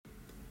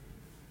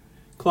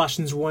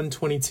Colossians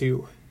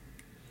 1:22.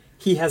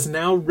 He has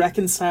now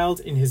reconciled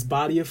in his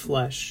body of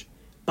flesh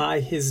by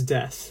his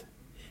death,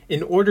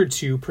 in order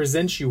to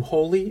present you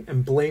holy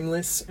and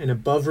blameless and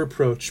above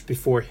reproach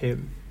before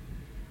him.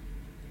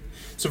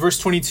 So verse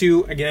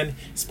 22, again,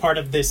 is part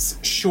of this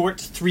short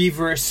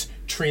 3-verse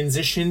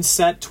transition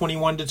set,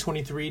 21 to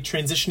 23,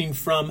 transitioning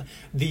from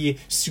the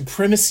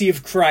supremacy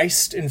of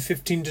Christ in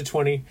 15 to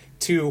 20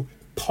 to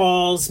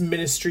Paul's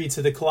ministry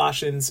to the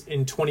Colossians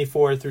in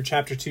 24 through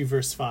chapter 2,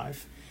 verse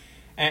 5.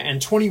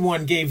 And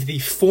 21 gave the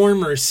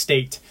former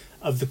state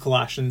of the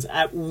Colossians.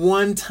 At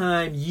one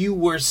time, you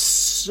were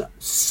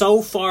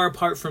so far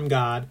apart from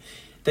God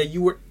that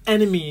you were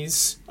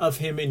enemies of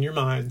him in your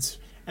minds,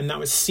 and that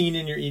was seen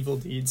in your evil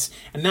deeds.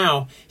 And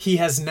now, he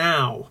has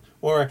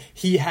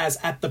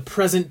at the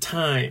present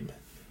time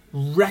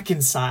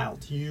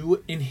reconciled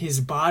you in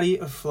his body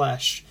of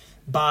flesh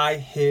by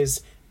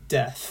his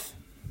death.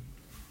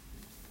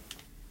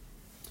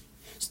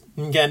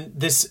 Again,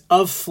 this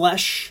of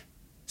flesh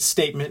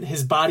statement,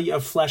 his body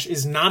of flesh,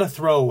 is not a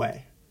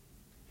throwaway.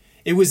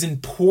 It was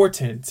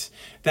important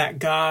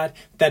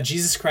that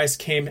Jesus Christ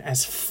came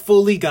as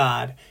fully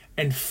God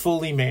and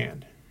fully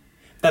man.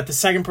 That the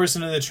second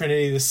person of the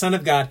Trinity, the Son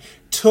of God,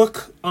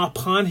 took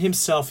upon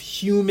himself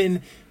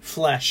human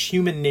flesh,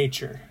 human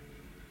nature.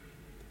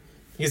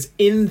 Because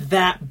in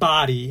that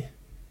body,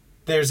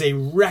 there's a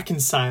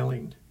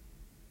reconciling,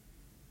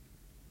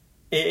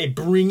 a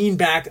bringing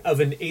back of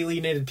an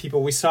alienated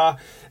people. We saw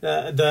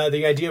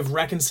the idea of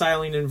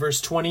reconciling in verse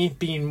 20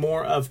 being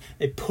more of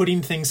a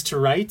putting things to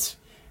right.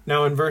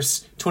 Now in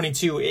verse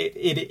 22,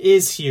 it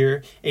is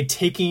here a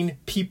taking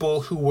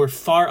people who were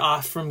far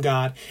off from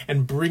God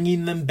and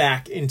bringing them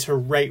back into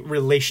right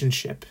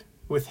relationship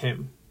with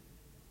him.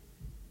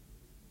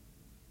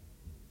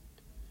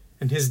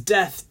 And his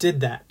death did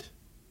that.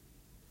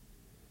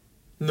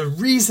 And the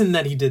reason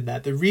that he did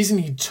that, the reason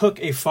he took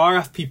a far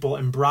off people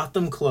and brought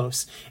them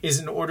close, is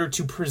in order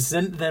to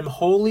present them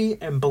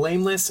holy and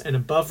blameless and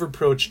above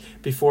reproach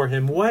before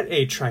him. What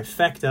a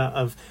trifecta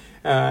of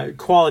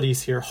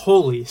qualities here.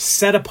 Holy,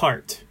 set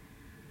apart,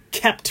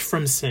 kept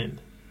from sin,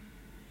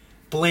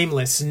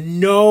 blameless,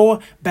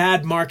 no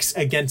bad marks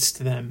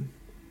against them,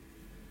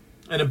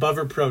 and above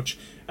reproach.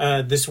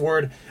 This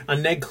word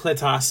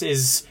anegkletos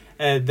is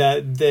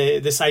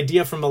this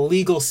idea from a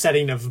legal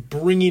setting of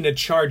bringing a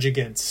charge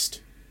against.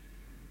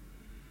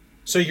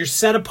 So you're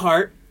set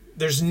apart,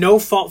 there's no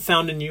fault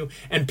found in you,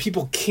 and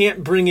people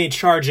can't bring a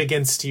charge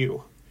against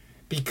you.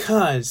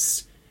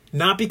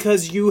 Not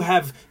because you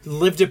have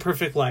lived a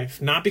perfect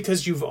life, not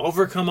because you've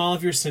overcome all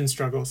of your sin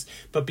struggles,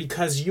 but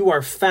because you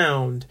are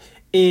found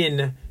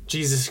in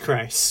Jesus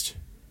Christ.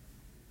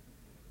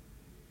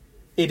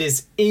 It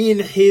is in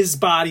his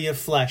body of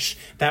flesh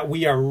that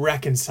we are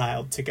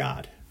reconciled to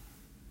God.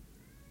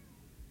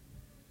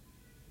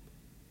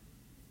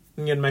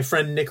 Again, my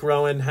friend Nick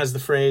Rowan has the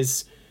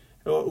phrase,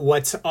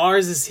 what's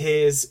ours is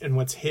his, and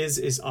what's his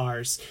is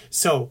ours.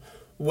 So,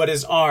 what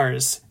is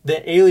ours,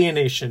 the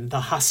alienation,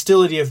 the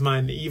hostility of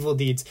mind, the evil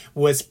deeds,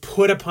 was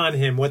put upon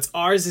him. What's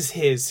ours is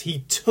his. He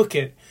took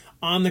it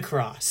on the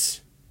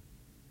cross.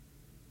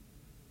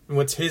 And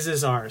what's his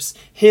is ours.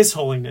 His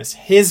holiness,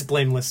 his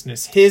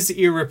blamelessness, his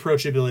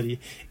irreproachability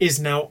is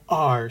now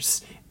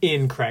ours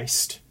in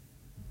Christ.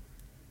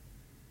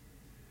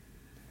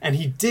 And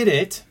he did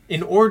it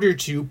in order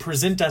to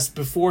present us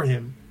before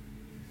him.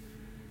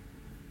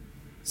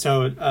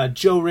 So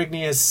Joe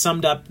Rigney has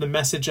summed up the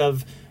message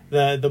of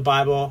the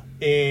Bible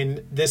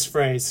in this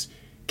phrase: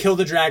 kill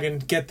the dragon,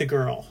 get the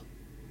girl.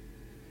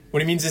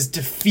 What he means is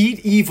defeat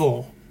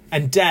evil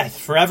and death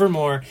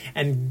forevermore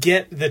and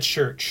get the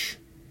church.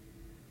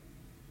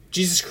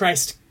 Jesus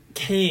Christ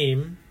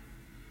came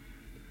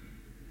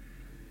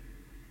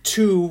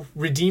to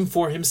redeem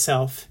for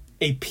himself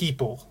a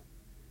people.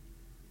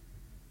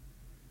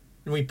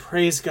 And we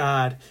praise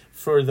God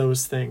for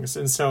those things.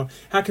 And so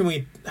how can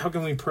we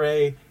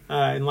pray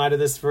in light of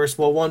this verse?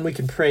 Well, one, we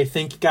can pray,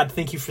 thank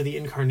you for the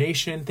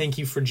incarnation. Thank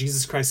you for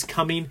Jesus Christ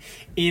coming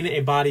in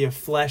a body of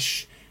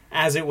flesh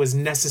as it was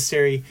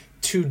necessary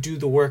to do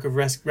the work of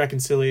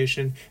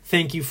reconciliation.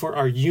 Thank you for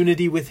our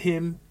unity with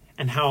him,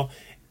 and how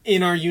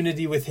in our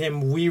unity with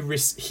him,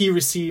 he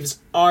receives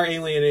our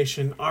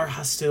alienation, our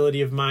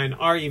hostility of mind,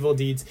 our evil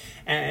deeds,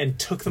 and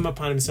took them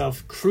upon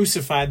himself,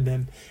 crucified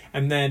them,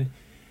 and then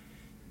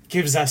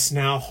gives us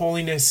now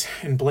holiness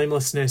and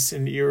blamelessness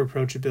and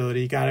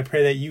irreproachability. God, I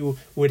pray that you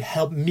would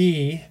help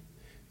me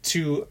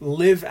to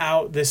live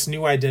out this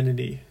new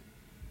identity.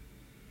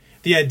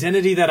 The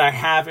identity that I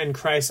have in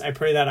Christ, I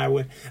pray that I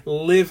would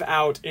live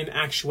out in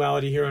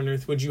actuality here on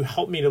earth. Would you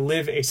help me to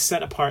live a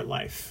set-apart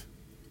life?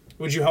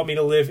 Would you help me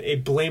to live a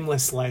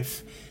blameless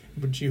life?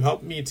 Would you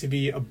help me to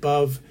be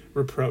above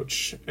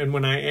reproach? And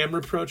when I am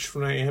reproached,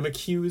 when I am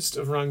accused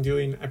of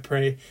wrongdoing, I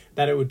pray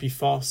that it would be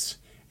false,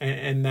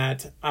 and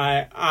that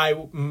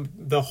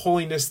the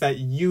holiness that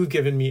you've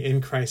given me in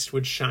Christ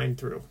would shine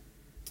through.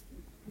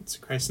 It's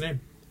in Christ's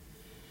name.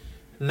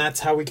 And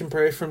that's how we can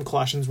pray from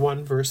Colossians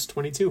 1, verse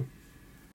 22.